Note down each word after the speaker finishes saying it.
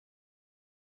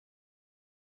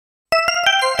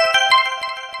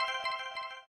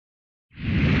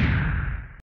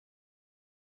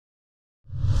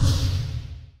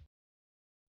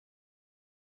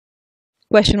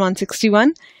Question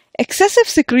 161. Excessive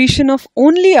secretion of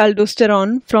only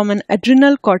aldosterone from an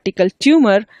adrenal cortical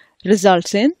tumor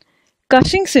results in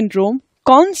Cushing syndrome,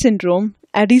 Conn syndrome,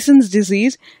 Addison's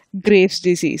disease, Graves'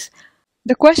 disease.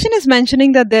 The question is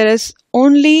mentioning that there is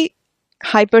only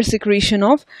hypersecretion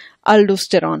of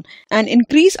aldosterone, and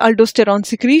increased aldosterone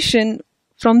secretion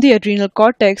from the adrenal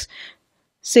cortex,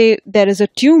 say there is a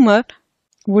tumor,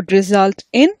 would result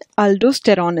in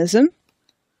aldosteronism,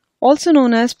 also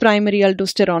known as primary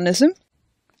aldosteronism,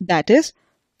 that is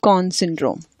Conn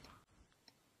syndrome,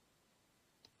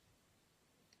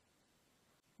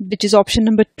 which is option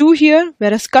number 2 here,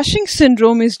 whereas Cushing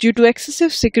syndrome is due to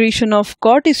excessive secretion of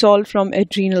cortisol from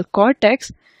adrenal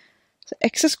cortex. So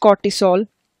excess cortisol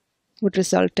would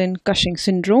result in Cushing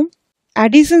syndrome.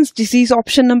 Addison's disease,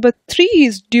 option number 3,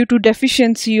 is due to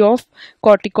deficiency of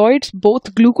corticoids,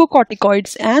 both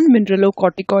glucocorticoids and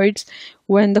mineralocorticoids,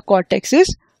 when the cortex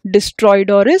is destroyed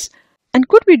and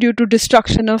could be due to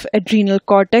destruction of adrenal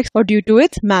cortex or due to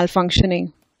its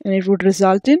malfunctioning, and it would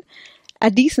result in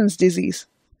Addison's disease.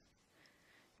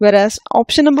 Whereas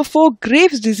option number 4,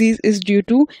 Graves' disease, is due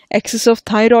to excess of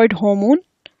thyroid hormone,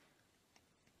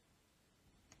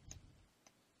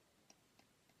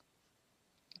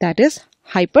 that is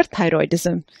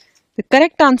hyperthyroidism. The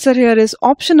correct answer here is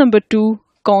option number 2,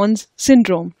 Conn's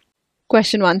syndrome.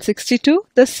 Question 162.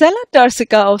 The sella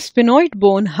turcica of sphenoid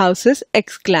bone houses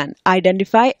X gland.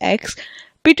 Identify X: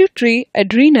 pituitary,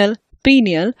 adrenal,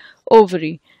 pineal,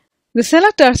 ovary. The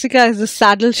sella turcica is the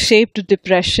saddle-shaped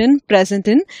depression present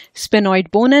in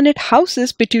sphenoid bone, and it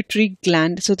houses pituitary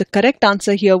gland. So the correct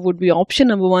answer here would be option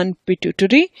number 1,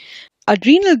 pituitary.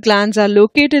 Adrenal glands are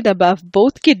located above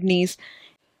both kidneys,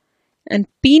 and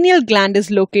pineal gland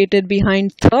is located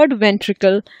behind third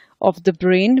ventricle of the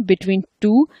brain between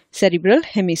two cerebral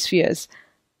hemispheres.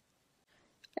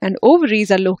 And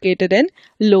ovaries are located in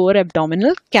lower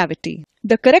abdominal cavity.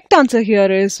 The correct answer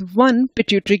here is 1,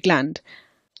 pituitary gland.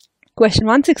 Question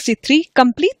 163.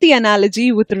 Complete the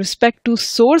analogy with respect to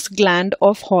source gland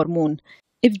of hormone.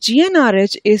 If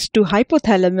GnRH is to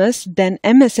hypothalamus, then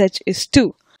MSH is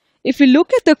to. If we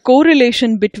look at the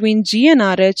correlation between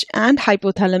GnRH and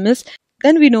hypothalamus,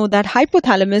 then we know that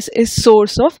hypothalamus is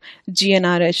source of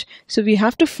GnRH. So we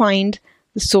have to find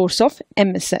the source of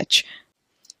MSH.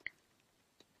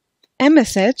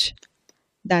 MSH,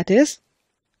 that is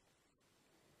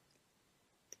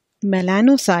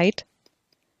melanocyte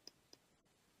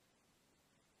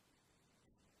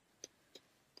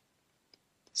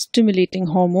stimulating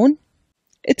hormone.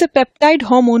 It's a peptide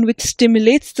hormone which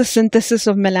stimulates the synthesis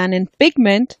of melanin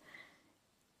pigment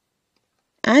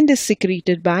and is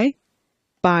secreted by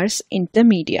pars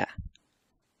intermedia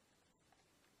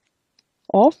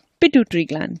of pituitary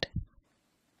gland.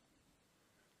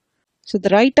 So the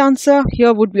right answer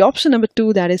here would be option number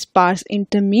 2, that is pars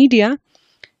intermedia,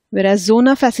 whereas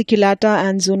zona fasciculata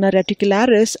and zona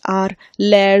reticularis are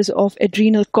layers of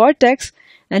adrenal cortex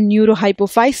and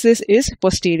neurohypophysis is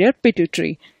posterior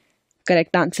pituitary.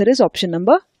 Correct answer is option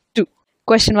number 2.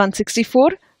 Question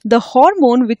 164. The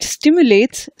hormone which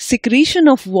stimulates secretion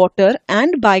of water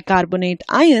and bicarbonate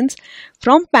ions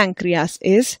from pancreas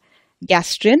is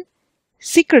gastrin,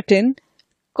 secretin,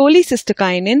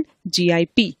 cholecystokinin,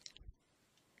 GIP.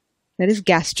 That is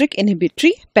gastric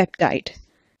inhibitory peptide.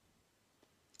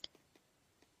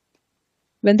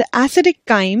 When the acidic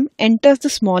chyme enters the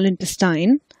small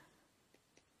intestine,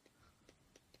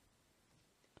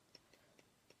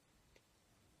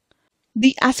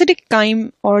 the acidic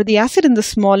chyme or the acid in the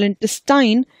small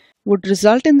intestine would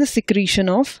result in the secretion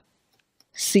of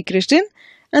secretin,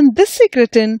 and this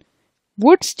secretin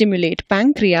would stimulate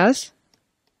pancreas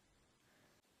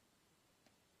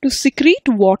to secrete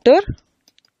water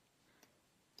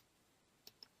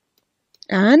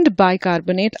and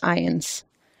bicarbonate ions.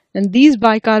 And these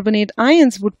bicarbonate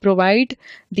ions would provide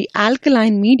the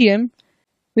alkaline medium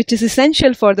which is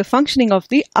essential for the functioning of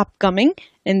the upcoming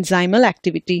enzymal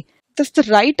activity. Thus the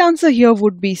right answer here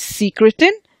would be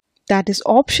secretin, that is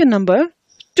option number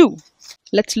 2.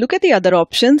 Let's look at the other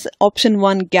options. Option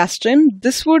 1, gastrin.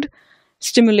 This would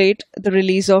stimulate the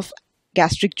release of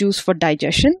gastric juice for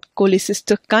digestion.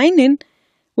 Cholecystokinin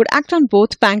would act on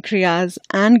both pancreas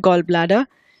and gallbladder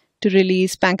to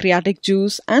release pancreatic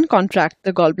juice and contract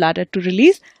the gallbladder to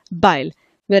release bile.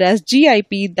 Whereas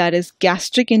GIP, that is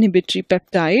gastric inhibitory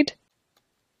peptide,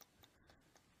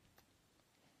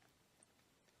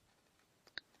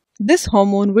 this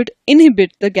hormone would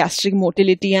inhibit the gastric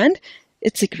motility and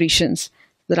its secretions.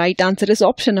 The right answer is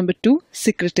option number 2,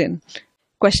 secretin.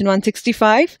 Question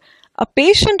 165. A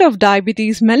patient of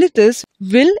diabetes mellitus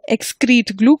will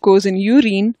excrete glucose in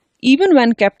urine even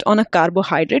when kept on a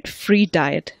carbohydrate-free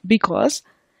diet because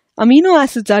amino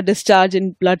acids are discharged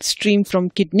in bloodstream from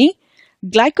kidney,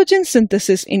 glycogen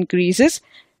synthesis increases,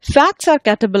 fats are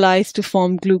catabolized to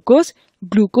form glucose,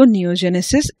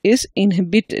 gluconeogenesis is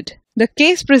inhibited. The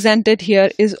case presented here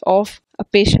is of a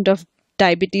patient of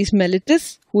diabetes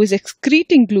mellitus who is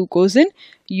excreting glucose in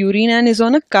urine and is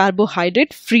on a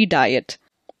carbohydrate-free diet.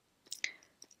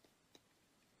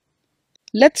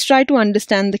 Let's try to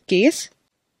understand the case.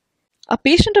 A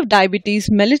patient of diabetes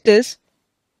mellitus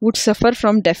would suffer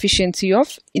from deficiency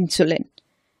of insulin.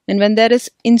 And when there is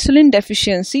insulin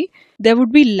deficiency, there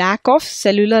would be lack of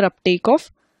cellular uptake of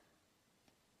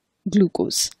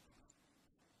glucose.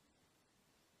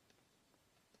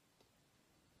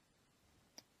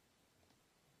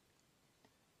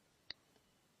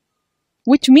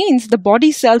 Which means the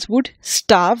body cells would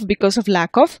starve because of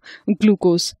lack of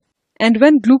glucose. And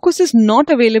when glucose is not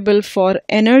available for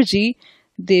energy,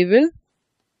 they will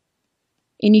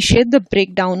initiate the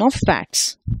breakdown of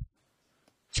fats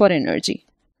for energy.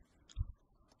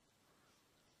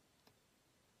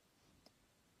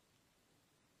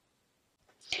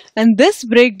 And this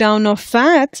breakdown of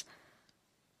fats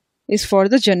is for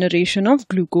the generation of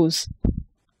glucose.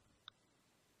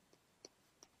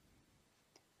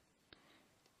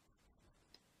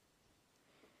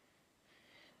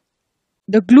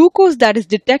 The glucose that is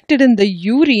detected in the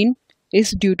urine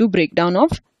is due to breakdown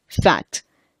of fat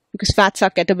because fats are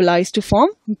catabolized to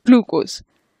form glucose.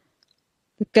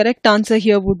 The correct answer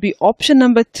here would be option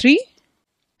number 3.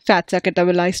 Fats are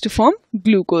catabolized to form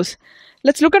glucose.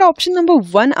 Let's look at option number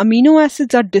 1. Amino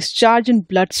acids are discharged in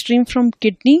bloodstream from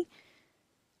kidney.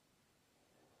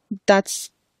 That's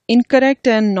incorrect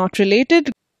and not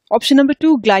related. Option number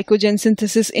 2. Glycogen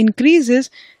synthesis increases.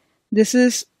 This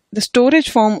is the storage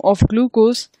form of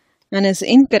glucose and is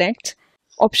incorrect.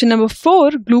 Option number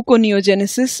 4,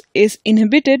 gluconeogenesis is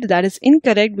inhibited. That is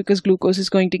incorrect because glucose is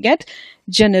going to get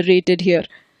generated here.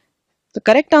 The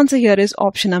correct answer here is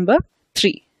option number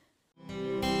 3.